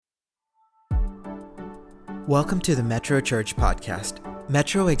Welcome to the Metro Church Podcast.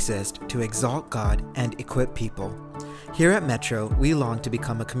 Metro exists to exalt God and equip people. Here at Metro, we long to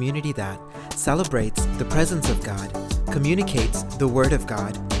become a community that celebrates the presence of God, communicates the Word of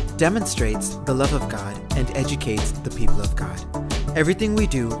God, demonstrates the love of God, and educates the people of God. Everything we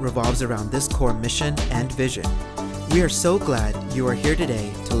do revolves around this core mission and vision. We are so glad you are here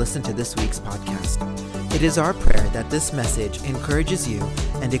today to listen to this week's podcast. It is our prayer that this message encourages you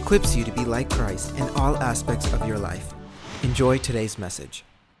and equips you to be like Christ in all aspects of your life. Enjoy today's message.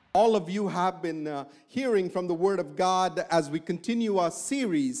 All of you have been hearing from the Word of God as we continue our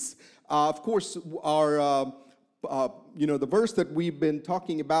series. Of course, our the verse that we've been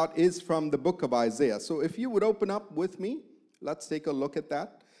talking about is from the book of Isaiah. So if you would open up with me, let's take a look at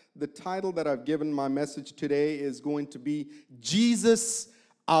that. The title that I've given my message today is going to be Jesus,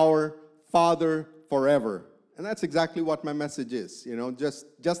 our Father Forever. And that's exactly what my message is,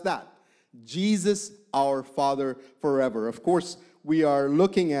 just that. Jesus, our Father forever. Of course, we are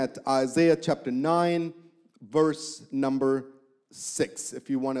looking at Isaiah chapter 9, verse number 6. If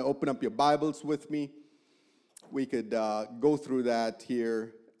you want to open up your Bibles with me, we could go through that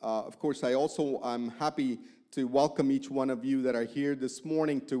here. Of course, I'm happy to welcome each one of you that are here this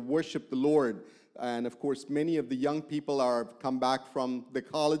morning to worship the Lord. And of course, many of the young people have come back from the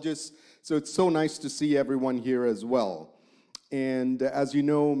colleges, so it's so nice to see everyone here as well. And as you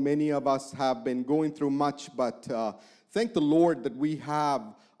know, many of us have been going through much, but thank the Lord that we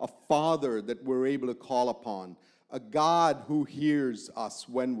have a Father that we're able to call upon, a God who hears us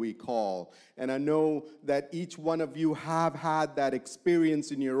when we call. And I know that each one of you have had that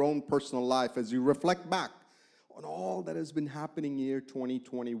experience in your own personal life as you reflect back on all that has been happening year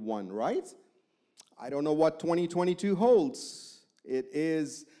 2021, right? I don't know what 2022 holds. It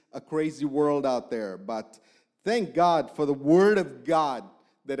is a crazy world out there, but thank God for the Word of God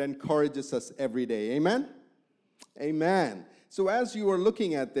that encourages us every day. Amen? Amen. So as you are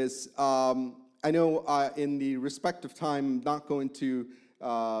looking at this, I know in the respect of time, I'm not going to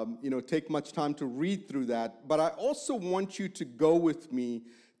take much time to read through that, but I also want you to go with me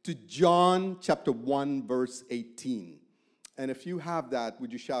to John chapter 1, verse 18. And if you have that,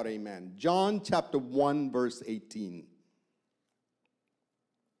 would you shout amen? John chapter 1, verse 18.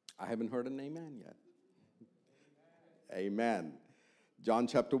 I haven't heard an amen yet. Amen. John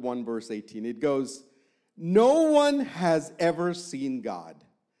chapter 1, verse 18. It goes, "No one has ever seen God,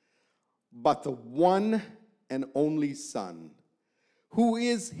 but the one and only Son, who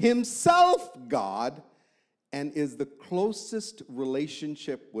is himself God and is the closest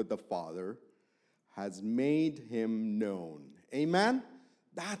relationship with the Father, has made him known." Amen?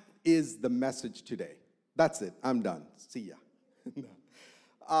 That is the message today. That's it. I'm done. See ya.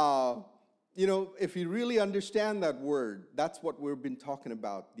 If you really understand that word, that's what we've been talking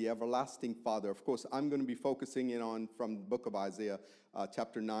about, the everlasting Father. Of course, I'm going to be focusing in on from the book of Isaiah,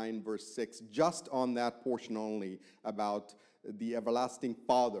 chapter 9, verse 6, just on that portion only about the everlasting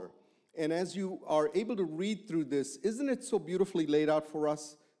Father. And as you are able to read through this, isn't it so beautifully laid out for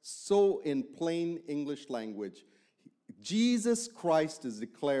us? So in plain English language, Jesus Christ is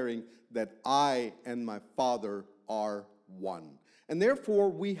declaring that I and my Father are one. And therefore,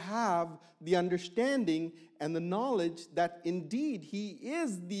 we have the understanding and the knowledge that indeed He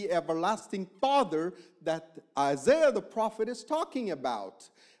is the everlasting Father that Isaiah the prophet is talking about.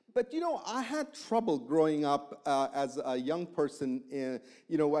 But, I had trouble growing up as a young person,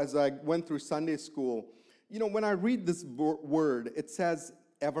 as I went through Sunday school. When I read this word, it says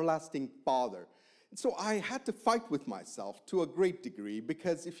everlasting Father. So I had to fight with myself to a great degree,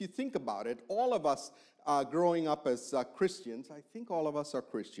 because if you think about it, all of us growing up as Christians, I think all of us are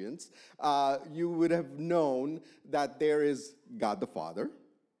Christians, you would have known that there is God the Father,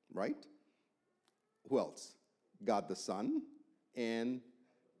 right? Who else? God the Son and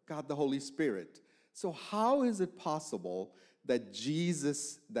God the Holy Spirit. So how is it possible that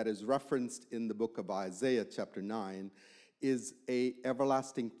Jesus, that is referenced in the book of Isaiah chapter 9, is a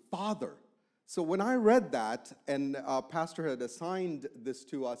everlasting Father? So when I read that, and Pastor had assigned this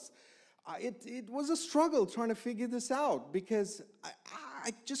to us, it was a struggle trying to figure this out, because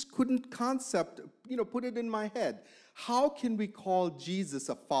I just couldn't put it in my head. How can we call Jesus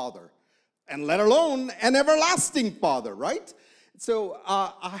a Father, and let alone an everlasting Father, right? So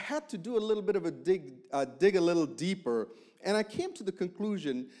I had to do a little bit of a dig a little deeper, and I came to the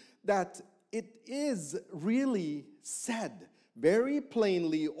conclusion that it is really said very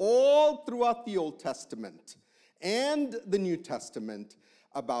plainly all throughout the Old Testament and the New Testament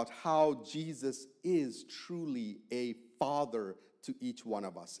about how Jesus is truly a Father to each one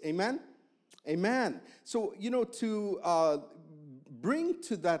of us. Amen? Amen. So, to bring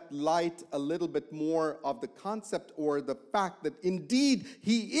to that light a little bit more of the concept or the fact that indeed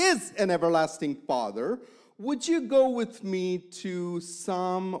He is an everlasting Father, would you go with me to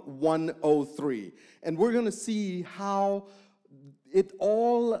Psalm 103? And we're going to see how it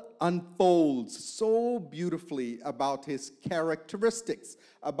all unfolds so beautifully about His characteristics,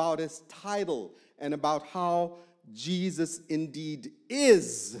 about His title, and about how Jesus indeed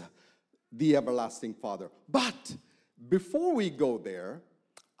is the everlasting Father. But before we go there,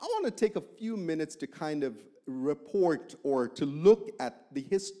 I want to take a few minutes to kind of report or to look at the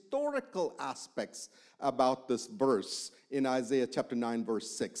historical aspects about this verse in Isaiah chapter 9, verse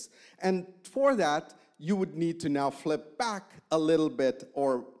 6. And for that, you would need to now flip back a little bit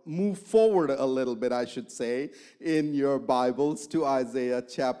or move forward a little bit, I should say, in your Bibles to Isaiah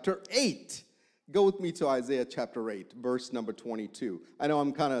chapter 8. Go with me to Isaiah chapter 8, verse number 22. I know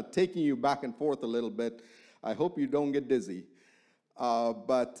I'm kind of taking you back and forth a little bit. I hope you don't get dizzy.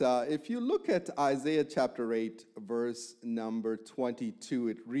 But if you look at Isaiah chapter 8, verse number 22,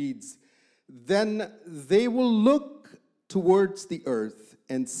 it reads, "Then they will look towards the earth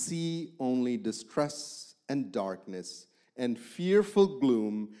and see only distress and darkness and fearful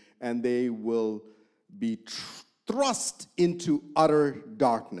gloom, and they will be thrust into utter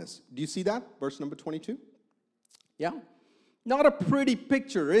darkness." Do you see that? Verse number 22? Yeah? Not a pretty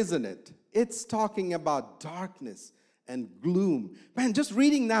picture, isn't it? It's talking about darkness and gloom. Man, just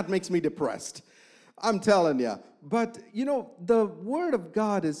reading that makes me depressed. I'm telling you. But, you know, the Word of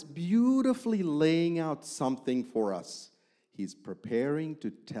God is beautifully laying out something for us. He's preparing to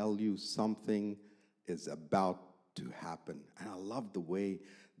tell you something is about to happen. And I love the way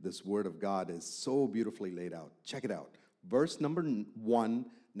this Word of God is so beautifully laid out. Check it out. Verse number 1.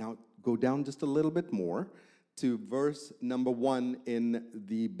 Now go down just a little bit more to verse number 1 in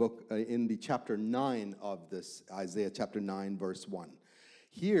the book, in the chapter 9 of this, Isaiah chapter 9, verse 1.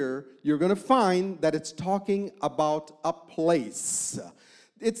 Here, you're going to find that it's talking about a place.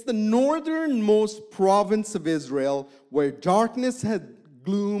 It's the northernmost province of Israel where darkness and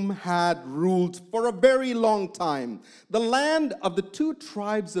gloom had ruled for a very long time. The land of the two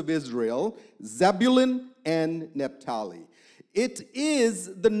tribes of Israel, Zebulun and Naphtali. It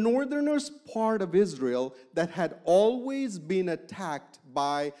is the northernmost part of Israel that had always been attacked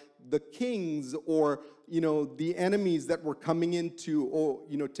by the kings or, the enemies that were coming in to,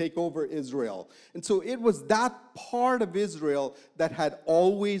 take over Israel. And so it was that part of Israel that had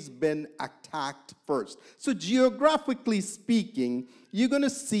always been attacked first. So geographically speaking, you're going to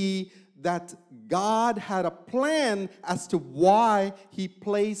see that God had a plan as to why He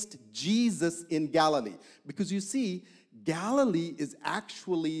placed Jesus in Galilee. Because you see, Galilee is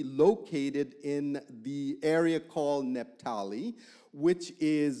actually located in the area called Naphtali, which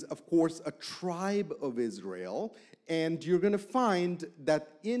is, of course, a tribe of Israel. And you're going to find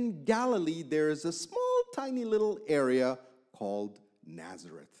that in Galilee, there is a small, tiny little area called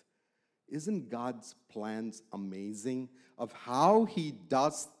Nazareth. Isn't God's plans amazing of how He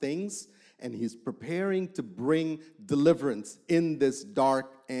does things? And He's preparing to bring deliverance in this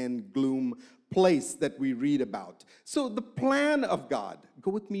dark and gloom place that we read about. So the plan of God,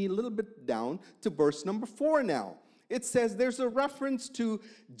 go with me a little bit down to verse number 4 now. It says there's a reference to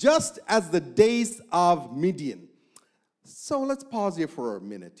just as the days of Midian. So let's pause here for a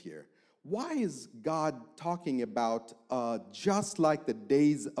minute here. Why is God talking about just like the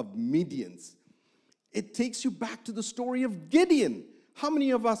days of Midians? It takes you back to the story of Gideon. How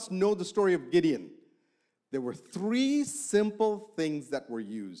many of us know the story of Gideon? There were 3 simple things that were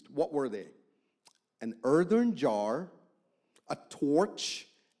used. What were they? An earthen jar, a torch,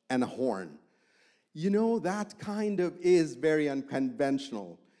 and a horn. That kind of is very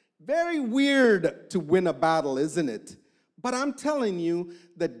unconventional. Very weird to win a battle, isn't it? But I'm telling you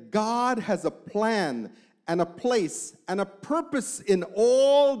that God has a plan and a place and a purpose in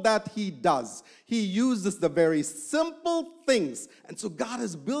all that He does. He uses the very simple things. And so God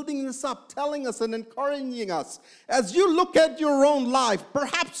is building this up, telling us and encouraging us. As you look at your own life,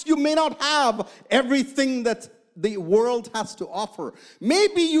 perhaps you may not have everything that the world has to offer.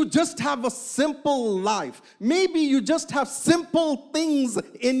 Maybe you just have a simple life. Maybe you just have simple things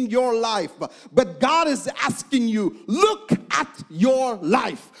in your life. But God is asking you, look at your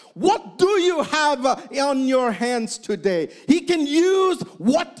life. What do you have on your hands today? He can use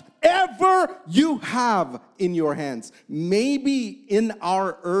whatever you have in your hands. Maybe in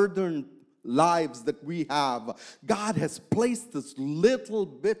our earthen lives that we have, God has placed this little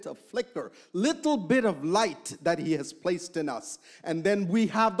bit of flicker, little bit of light that He has placed in us. And then we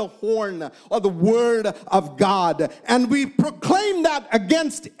have the horn or the word of God, and we proclaim that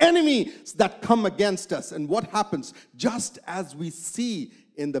against enemies that come against us. And what happens? Just as we see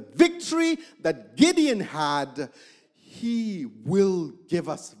in the victory that Gideon had, He will give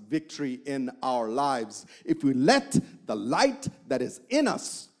us victory in our lives if we let the light that is in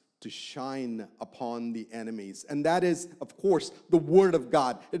us to shine upon the enemies. And that is, of course, the Word of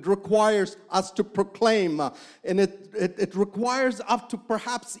God. It requires us to proclaim, and it requires us to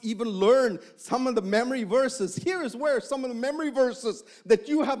perhaps even learn some of the memory verses. Here is where some of the memory verses that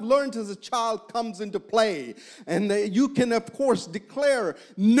you have learned as a child comes into play. And you can, of course, declare,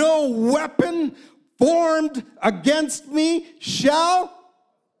 "No weapon formed against me shall..."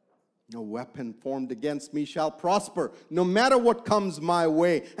 No weapon formed against me shall prosper, no matter what comes my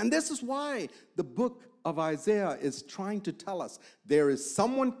way. And this is why the book of Isaiah is trying to tell us there is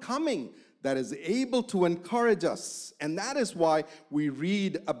someone coming that is able to encourage us. And that is why we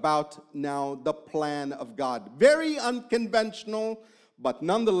read about now the plan of God. Very unconventional, but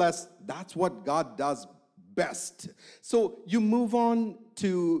nonetheless, that's what God does best. So you move on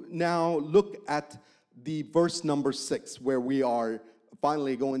to now look at the verse number 6, where we are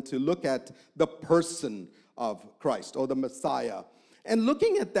finally going to look at the person of Christ or the Messiah. And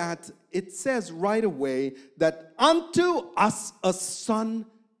looking at that, it says right away that unto us a son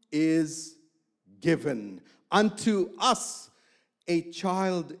is given. Unto us a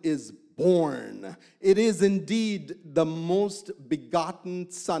child is born. It is indeed the most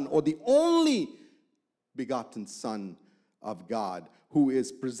begotten Son, or the only begotten Son of God, who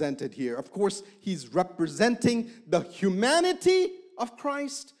is presented here. Of course, He's representing the humanity of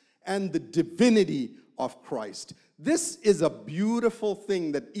Christ and the divinity of Christ. This is a beautiful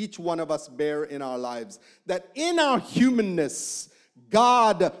thing that each one of us bear in our lives, that in our humanness,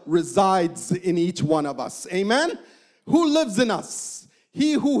 God resides in each one of us. Amen? Who lives in us?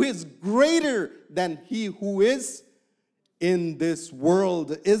 He who is greater than he who is in this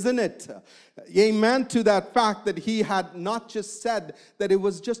world, isn't it? Amen to that fact that He had not just said that it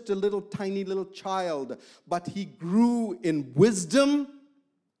was just a little tiny little child, but He grew in wisdom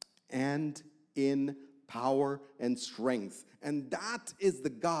and in power and strength. And that is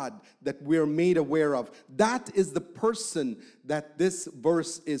the God that we're made aware of. That is the person that this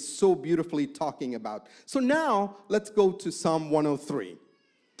verse is so beautifully talking about. So now let's go to Psalm 103.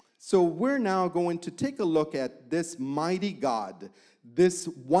 So we're now going to take a look at this mighty God, this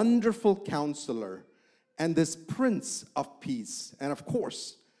wonderful counselor, and this Prince of Peace, and of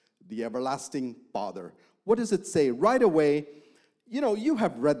course, the everlasting Father. What does it say? Right away, you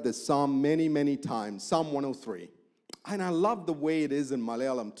have read this psalm many, many times, Psalm 103. And I love the way it is in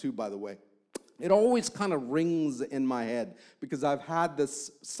Malayalam too, by the way. It always kind of rings in my head because I've had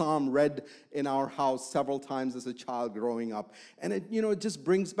this psalm read in our house several times as a child growing up. And it just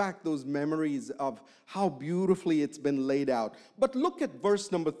brings back those memories of how beautifully it's been laid out. But look at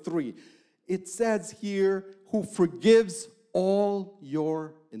verse number 3. It says here, who forgives all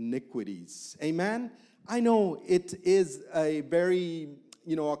your iniquities. Amen? I know it is a very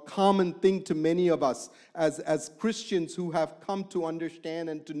a common thing to many of us as Christians who have come to understand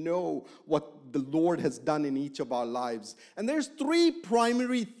and to know what the Lord has done in each of our lives. And there's 3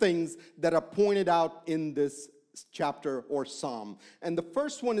 primary things that are pointed out in this chapter or psalm. And the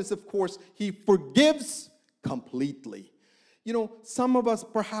first one is, of course, He forgives completely. Some of us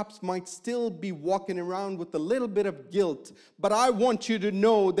perhaps might still be walking around with a little bit of guilt, but I want you to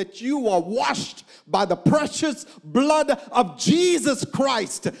know that you are washed by the precious blood of Jesus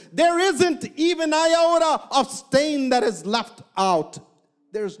Christ. There isn't even iota of stain that is left out.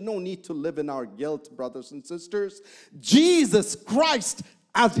 There's no need to live in our guilt, brothers and sisters. Jesus Christ,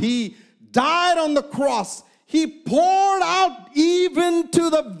 as He died on the cross, He poured out even to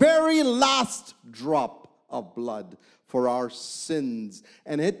the very last drop of blood for our sins,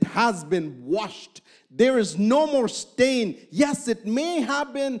 and it has been washed. There is no more stain. Yes, it may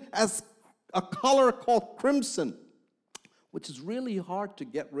have been as a color called crimson, which is really hard to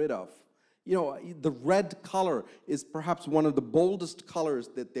get rid of. The red color is perhaps one of the boldest colors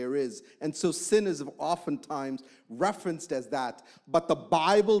that there is, and so sin is oftentimes referenced as that. But the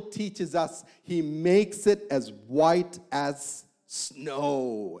Bible teaches us He makes it as white as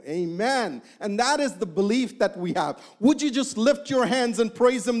snow. Amen. And that is the belief that we have. Would you just lift your hands and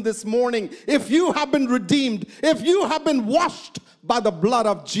praise Him this morning if you have been redeemed, if you have been washed by the blood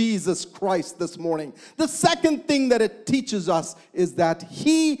of Jesus Christ this morning? The second thing that it teaches us is that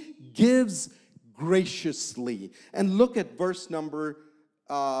He gives graciously. And look at verse number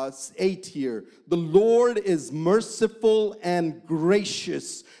 8 here. The Lord is merciful and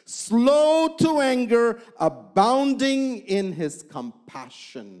gracious, slow to anger, abounding in his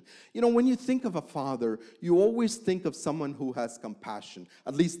compassion. You know, when you think of a father, you always think of someone who has compassion.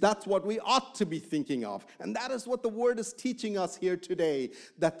 At least that's what we ought to be thinking of. And that is what the word is teaching us here today,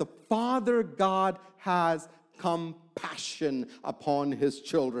 that the Father God has compassion upon his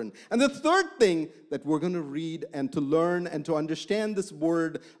children. And the third thing that we're going to read and to learn and to understand this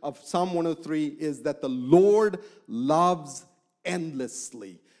word of Psalm 103 is that the Lord loves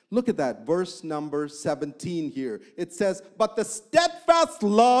endlessly. Look at that, verse number 17 here. It says, "But the steadfast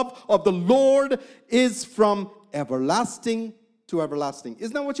love of the Lord is from everlasting to everlasting."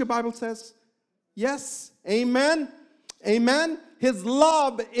 Isn't that what your Bible says? Yes. Amen. Amen. His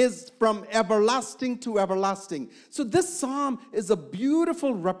love is from everlasting to everlasting. So this psalm is a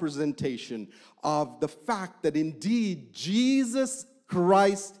beautiful representation of the fact that indeed Jesus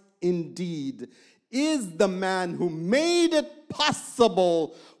Christ indeed is the man who made it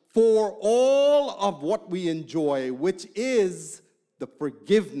possible for all of what we enjoy, which is the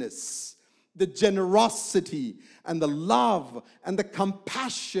forgiveness, the generosity, and the love and the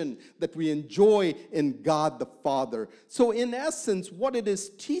compassion that we enjoy in God the Father. So in essence, what it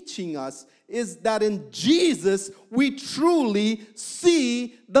is teaching us is that in Jesus, we truly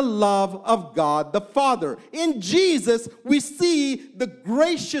see the love of God the Father. In Jesus, we see the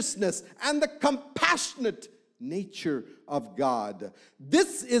graciousness and the compassionate nature of God.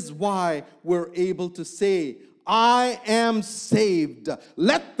 This is why we're able to say, "I am saved.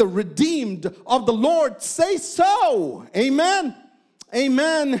 Let the redeemed of the Lord say so." Amen.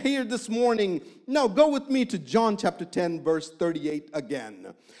 Amen here this morning. Now go with me to John chapter 10, verse 38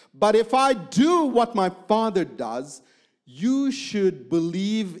 again. "But if I do what my Father does, you should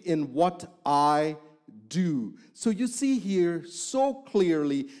believe in what I do." So you see here so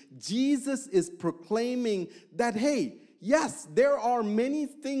clearly, Jesus is proclaiming that, hey, yes, there are many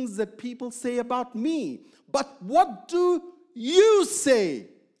things that people say about me, but what do you say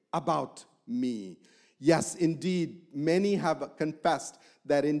about me? Yes, indeed, many have confessed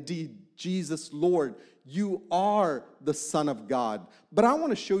that indeed, Jesus, Lord, you are the Son of God. But I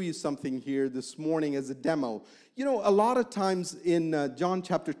want to show you something here this morning as a demo. You know, a lot of times in John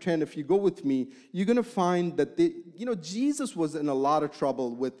chapter 10, if you go with me, you're going to find that, Jesus was in a lot of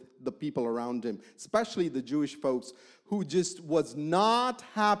trouble with the people around him, especially the Jewish folks who just was not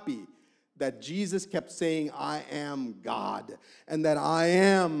happy that Jesus kept saying, "I am God," and that I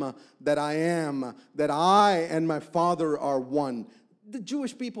am, that I and my Father are one. The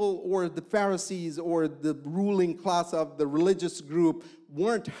Jewish people or the Pharisees or the ruling class of the religious group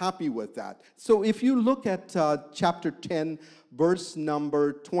weren't happy with that. So if you look at chapter 10, verse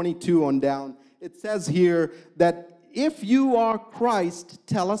number 22 on down, it says here that if you are Christ,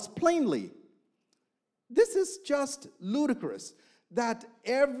 tell us plainly. This is just ludicrous. That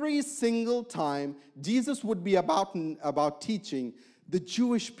every single time Jesus would be about teaching, the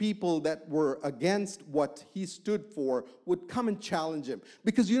Jewish people that were against what he stood for would come and challenge him.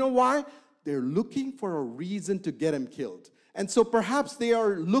 Because you know why? They're looking for a reason to get him killed. And so perhaps they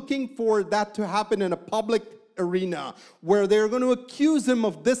are looking for that to happen in a public arena where they're going to accuse him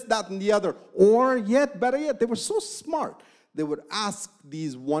of this, that, and the other. Or yet, better yet, they were so smart. They would ask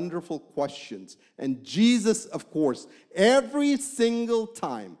these wonderful questions. And Jesus, of course, every single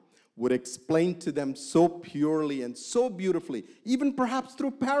time would explain to them so purely and so beautifully, even perhaps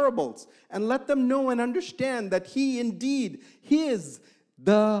through parables, and let them know and understand that he indeed is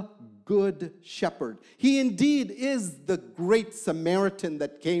the good shepherd. He indeed is the great Samaritan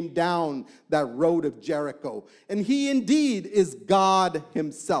that came down that road of Jericho. And he indeed is God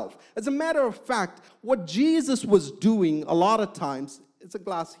himself. As a matter of fact, what Jesus was doing a lot of times, it's a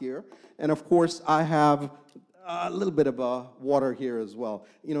glass here, and of course I have a little bit of water here as well.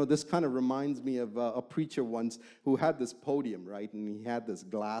 You know, this kind of reminds me of a preacher once who had this podium, right? And he had this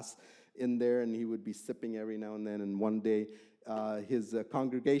glass in there, and he would be sipping every now and then. And one day, his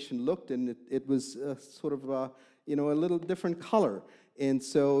congregation looked, and it was sort of, a little different color. And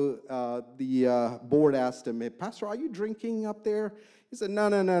so the board asked him, "Hey, Pastor, are you drinking up there?" He said,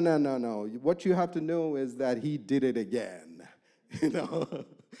 No. What you have to know is that he did it again.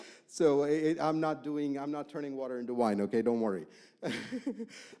 So I'm not turning water into wine, okay? Don't worry.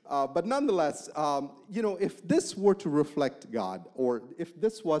 But nonetheless, if this were to reflect God, or if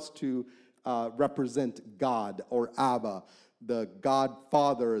this was to represent God or Abba, the God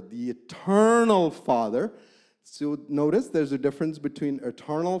Father, the eternal Father. So notice there's a difference between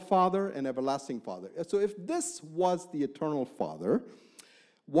eternal Father and everlasting Father. So if this was the eternal Father,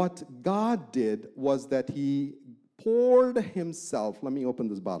 what God did was that he poured himself. Let me open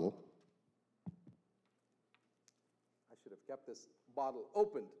this bottle. I should have kept this bottle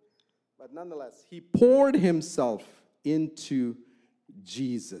opened. But nonetheless, he poured himself into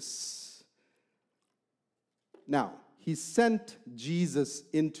Jesus. Now, he sent Jesus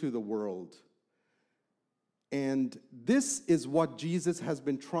into the world. And this is what Jesus has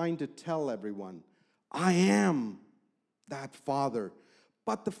been trying to tell everyone. I am that Father.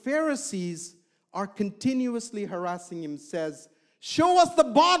 But the Pharisees are continuously harassing him, says, show us the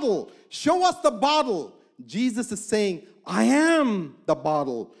bottle, show us the bottle. Jesus is saying, I am the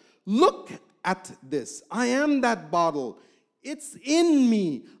bottle. Look at this. I am that bottle. It's in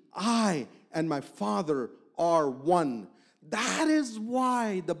me. I and my Father are one. That is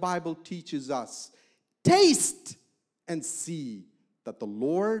why the Bible teaches us, taste and see that the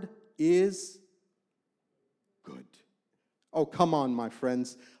Lord is good. Oh, come on, my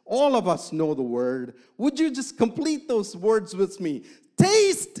friends. All of us know the word. Would you just complete those words with me?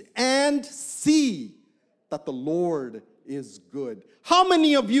 Taste and see that the Lord is good. How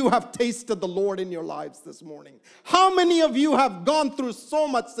many of you have tasted the Lord in your lives this morning? How many of you have gone through so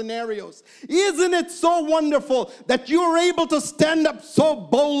much scenarios? Isn't it so wonderful that you're able to stand up so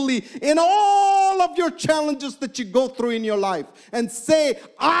boldly in all of your challenges that you go through in your life and say,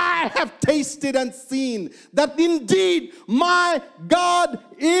 I have tasted and seen that indeed my God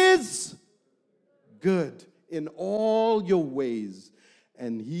is good in all your ways,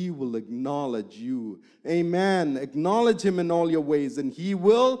 and he will acknowledge you. Amen. Acknowledge him in all your ways, and he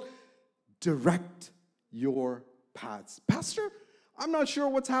will direct your paths. Pastor, I'm not sure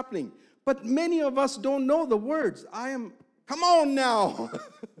what's happening, but many of us don't know the words. Come on now.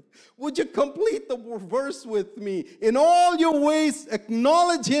 Would you complete the verse with me? In all your ways,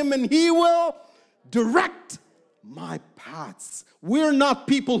 acknowledge him, and he will direct my paths. We're not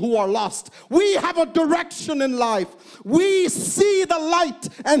people who are lost. We have a direction in life. We see the light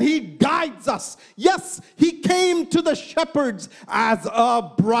and he guides us. Yes, he came to the shepherds as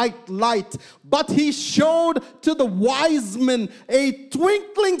a bright light, but he showed to the wise men a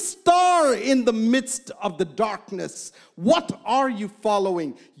twinkling star in the midst of the darkness. What are you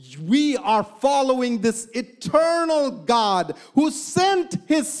following? We are following this eternal God who sent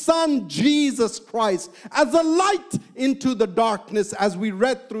his son Jesus Christ as a light into the darkness, as we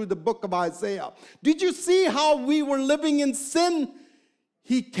read through the book of Isaiah. Did you see how we were living in sin?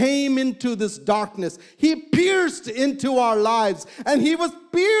 He came into this darkness. He pierced into our lives, and he was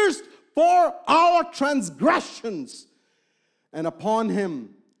pierced for our transgressions, and upon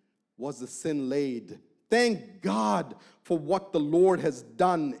him was the sin laid. Thank God for what the Lord has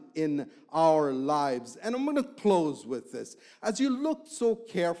done in our lives. And I'm going to close with this. As you look so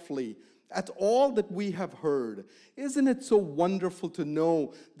carefully at all that we have heard, isn't it so wonderful to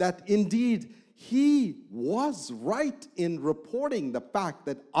know that indeed he was right in reporting the fact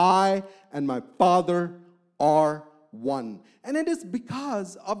that I and my Father are one. And it is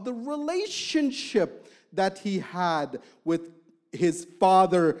because of the relationship that he had with his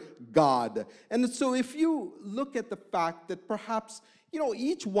Father God. And so if you look at the fact that perhaps,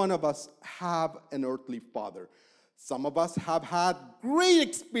 each one of us have an earthly father. Some of us have had great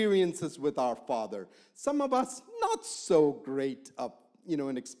experiences with our Father. Some of us not so great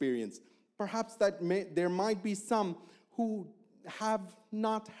an experience. Perhaps there might be some who have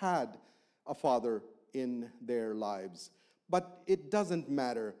not had a father in their lives. But it doesn't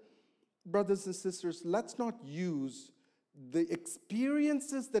matter. Brothers and sisters, let's not use the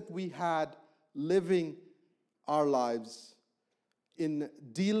experiences that we had living our lives in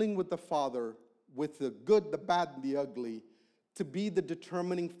dealing with the Father, with the good, the bad, and the ugly, to be the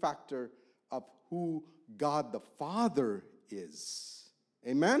determining factor of who God the Father is.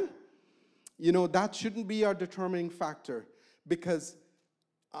 Amen? That shouldn't be our determining factor, because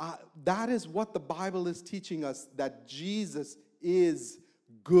that is what the Bible is teaching us, that Jesus is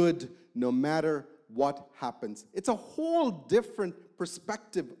good no matter what happens. It's a whole different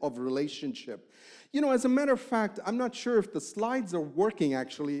perspective of relationship. As a matter of fact, I'm not sure if the slides are working,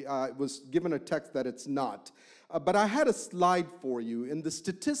 actually. I was given a text that it's not. But I had a slide for you in the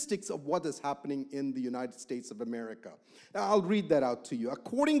statistics of what is happening in the United States of America. I'll read that out to you.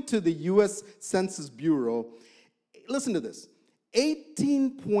 According to the U.S. Census Bureau, listen to this,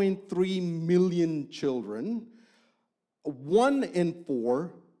 18.3 million children, 1 in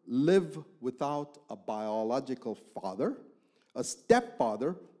 4, live without a biological father, a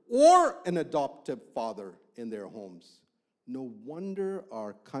stepfather, or an adoptive father in their homes. No wonder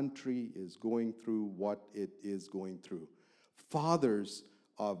our country is going through what it is going through. Fathers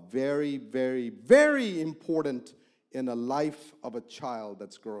are very, very, very important in a life of a child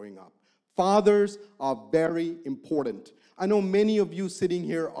that's growing up. Fathers are very important. I know many of you sitting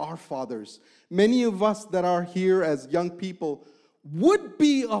here are fathers. Many of us that are here as young people would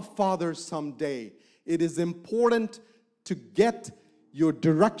be a father someday. It is important to get your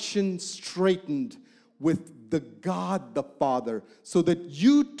direction straightened with the God the Father so that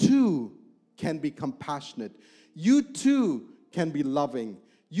you too can be compassionate. You too can be loving.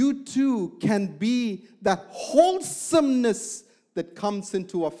 You too can be that wholesomeness that comes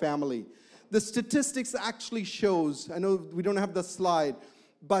into a family. The statistics actually shows, I know we don't have the slide,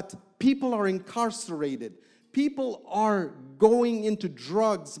 but people are incarcerated. People are going into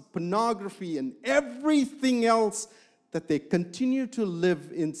drugs, pornography, and everything else that they continue to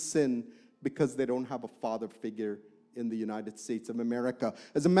live in sin because they don't have a father figure in the United States of America.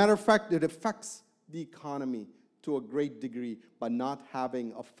 As a matter of fact, it affects the economy to a great degree by not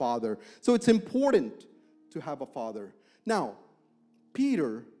having a father. So it's important to have a father. Now,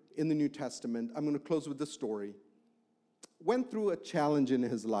 Peter in the New Testament, I'm going to close with this story, went through a challenge in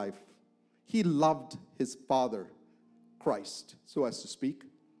his life. He loved his father, Christ, so as to speak.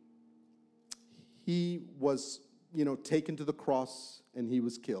 He was, taken to the cross and he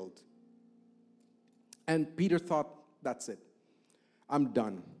was killed. And Peter thought, that's it. I'm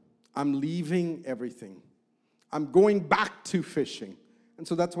done. I'm leaving everything. I'm going back to fishing. And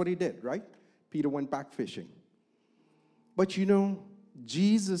so that's what he did, right? Peter went back fishing. But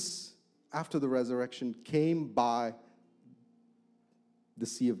Jesus, after the resurrection, came by the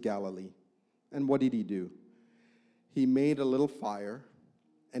Sea of Galilee. And what did he do? He made a little fire,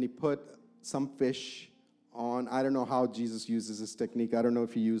 and he put some fish on. I don't know how Jesus uses this technique. I don't know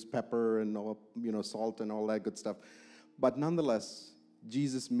if he used pepper and salt and all that good stuff. But nonetheless,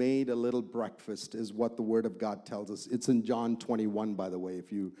 Jesus made a little breakfast, is what the Word of God tells us. It's in John 21, by the way,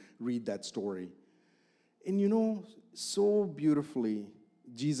 if you read that story. And so beautifully,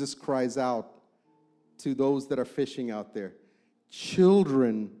 Jesus cries out to those that are fishing out there,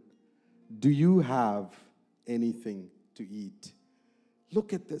 children, do you have anything to eat?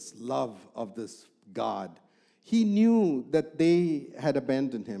 Look at this love of this God. He knew that they had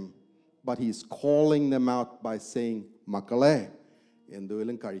abandoned him, but he's calling them out by saying, Makale,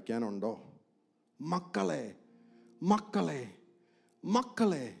 enduilum karikkanundo. Makale, makale,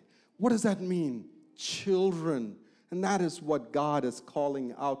 makale. What does that mean? Children. And that is what God is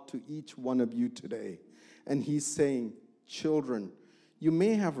calling out to each one of you today. And he's saying, children, you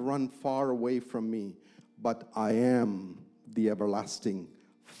may have run far away from me, but I am the everlasting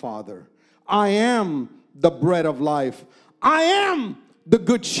Father. I am the bread of life. I am the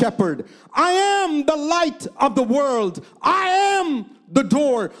good shepherd. I am the light of the world. I am the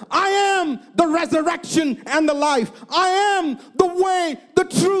door. I am the resurrection and the life. I am the way, the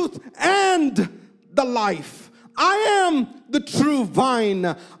truth, and the life. I am the true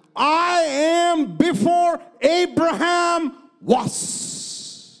vine. I am before Abraham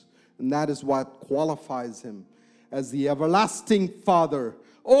was. And that is what qualifies him as the everlasting Father.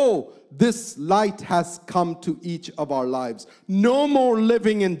 Oh, this light has come to each of our lives. No more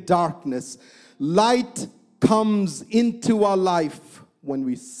living in darkness. Light comes into our life when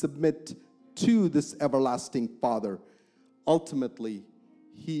we submit to this everlasting Father. Ultimately,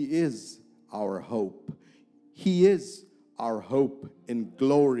 he is our hope. He is our hope in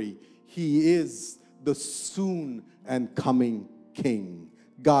glory. He is the soon and coming King.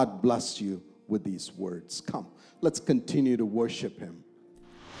 God bless you with these words. Come, let's continue to worship him.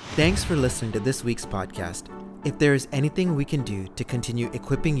 Thanks for listening to this week's podcast. If there is anything we can do to continue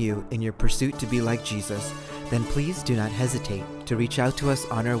equipping you in your pursuit to be like Jesus, then please do not hesitate to reach out to us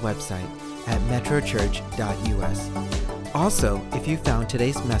on our website at metrochurch.us. Also, if you found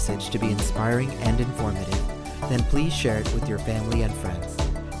today's message to be inspiring and informative, then please share it with your family and friends,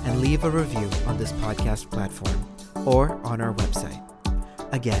 and leave a review on this podcast platform or on our website.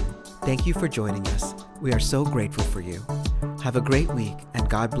 Again, thank you for joining us. We are so grateful for you. Have a great week, and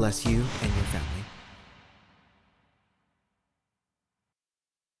God bless you and your family.